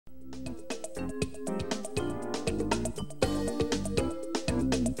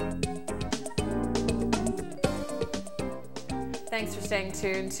Thanks for staying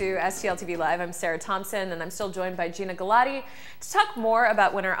tuned to STL TV Live. I'm Sarah Thompson, and I'm still joined by Gina Galati to talk more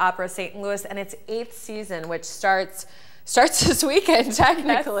about Winter Opera St. Louis and its 8th season, which starts this weekend,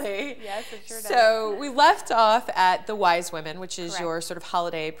 technically. Yes, it sure does. So we left off at The Wise Women, which is Correct. your sort of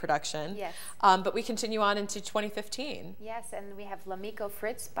holiday production. Yes. But we continue on into 2015. Yes, and we have L'Amico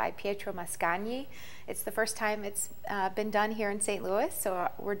Fritz by Pietro Mascagni. It's the first time it's been done here in St. Louis, so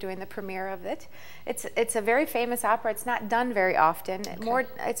we're doing the premiere of it. It's a very famous opera. It's not done very often. Okay.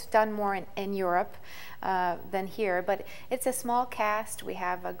 It's done more in Europe than here, but it's a small cast. We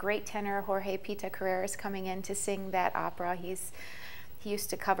have a great tenor, Jorge Pita Carreras, coming in to sing that opera. He used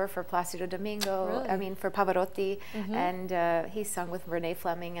to cover for Placido Domingo, really? I mean for Pavarotti, and he's sung with Renee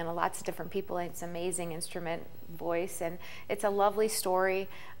Fleming and lots of different people, and it's an amazing instrument voice, and it's a lovely story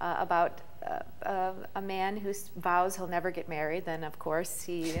about a man who vows he'll never get married. Then of course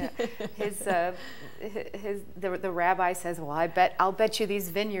the rabbi says, well, I'll bet you these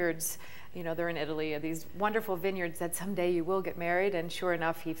vineyards, you know, they're in Italy, these wonderful vineyards, that someday you will get married. And sure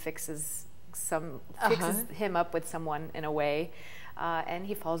enough, he fixes him up with someone in a way, and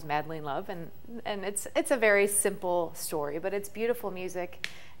he falls madly in love, and it's a very simple story, but it's beautiful music,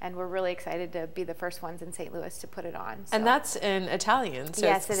 and we're really excited to be the first ones in St. Louis to put it on. So. And that's in Italian, so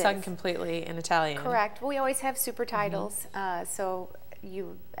yes, it's sung completely in Italian. Correct. Well, we always have super titles, so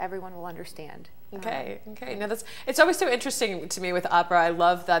everyone will understand. Okay. Okay. Now it's always so interesting to me with opera. I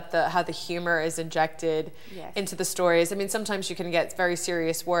love that how the humor is injected into the stories. I mean, sometimes you can get very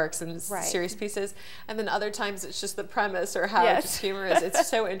serious works and serious pieces, and then other times it's just the premise or how it's just humorous. It's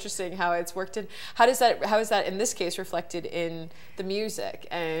so interesting how it's worked in. How is that in this case reflected in the music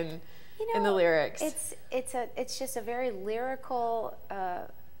and in the lyrics? It's just a very lyrical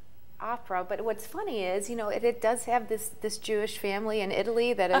opera, but what's funny is, you know, it does have this Jewish family in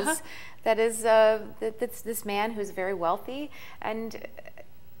Italy that's this man who's very wealthy, and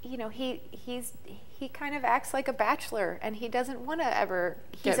you know, he kind of acts like a bachelor, and he doesn't want to ever,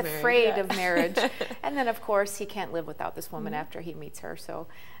 he's afraid of marriage, and then of course he can't live without this woman after he meets her. So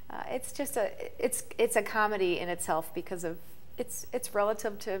it's just it's a comedy in itself because of it's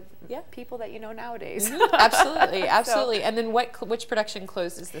relative to people that you know nowadays. Absolutely, absolutely. So, and then which production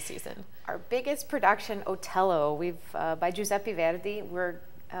closes the season? Our biggest production, Otello, by Giuseppe Verdi. We're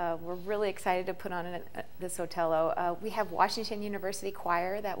really excited to put on this Otello. We have Washington University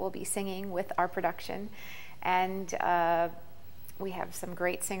Choir that will be singing with our production, and we have some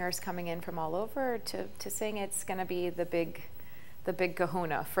great singers coming in from all over to sing. It's going to be the big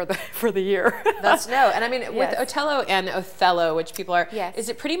kahuna for the year. And I mean, with Otello and Othello, which people are, is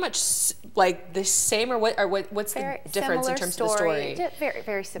it pretty much like the same, or what's the difference in terms of the story? Very,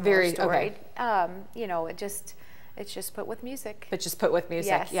 very similar story. Okay. You know, it's just put with music. But just put with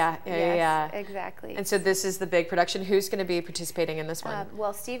music. Yes. Yeah. Exactly. And so this is the big production. Who's going to be participating in this one?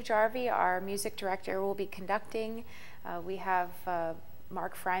 Well, Steve Jarvie, our music director, will be conducting. We have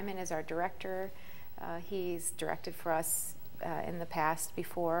Mark Fryman as our director. He's directed for us in the past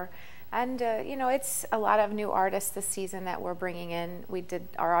before, and you know, it's a lot of new artists this season that we're bringing in. We did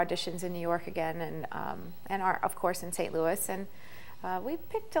our auditions in New York again, and of course in St. Louis, and we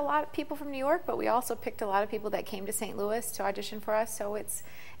picked a lot of people from New York, but we also picked a lot of people that came to St. Louis to audition for us. So it's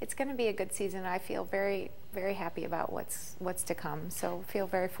going to be a good season. I feel very, very happy about what's to come. So feel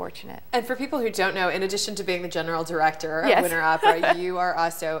very fortunate. And for people who don't know, in addition to being the general director of Winter Opera, you are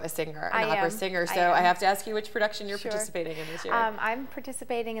also a singer, an opera singer. So I have to ask you which production you're participating in this year. I'm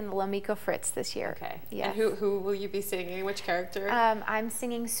participating in the L'Amico Fritz this year. Okay. Yes. And who will you be singing? Which character? I'm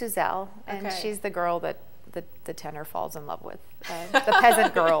singing Suzelle, and she's the girl that the tenor falls in love with, the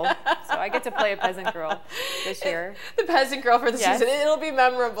peasant girl. So I get to play a peasant girl this year. The peasant girl for the season. It'll be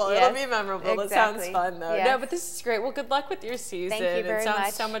memorable. It'll be memorable. Exactly. That sounds fun, though. No, but this is great. Well, good luck with your season. Thank you very much. It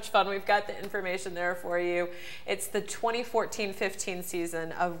sounds so much fun. We've got the information there for you. It's the 2014-15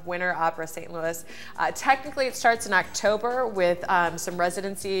 season of Winter Opera St. Louis. Technically, it starts in October with some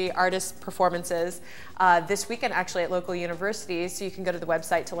residency artist performances this weekend, actually, at local universities. So you can go to the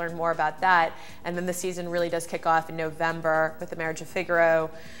website to learn more about that. And then the season really does kick off in November with The Marriage of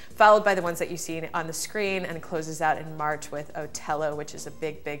Figaro, followed by the ones that you see on the screen, and closes out in March with Otello, which is a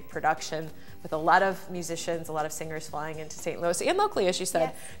big, big production with a lot of musicians, a lot of singers flying into St. Louis and locally, as you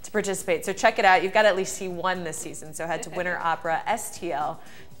said, to participate. So check it out. You've got to at least see one this season. So head to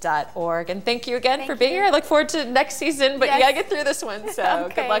winteropera.stl.org. And thank you again for being here. I look forward to next season, but you got to get through this one. So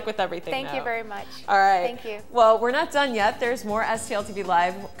good luck with everything. Thank you very much. All right. Thank you. Well, we're not done yet. There's more STL TV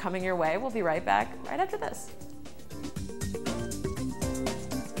Live coming your way. We'll be right back right after this.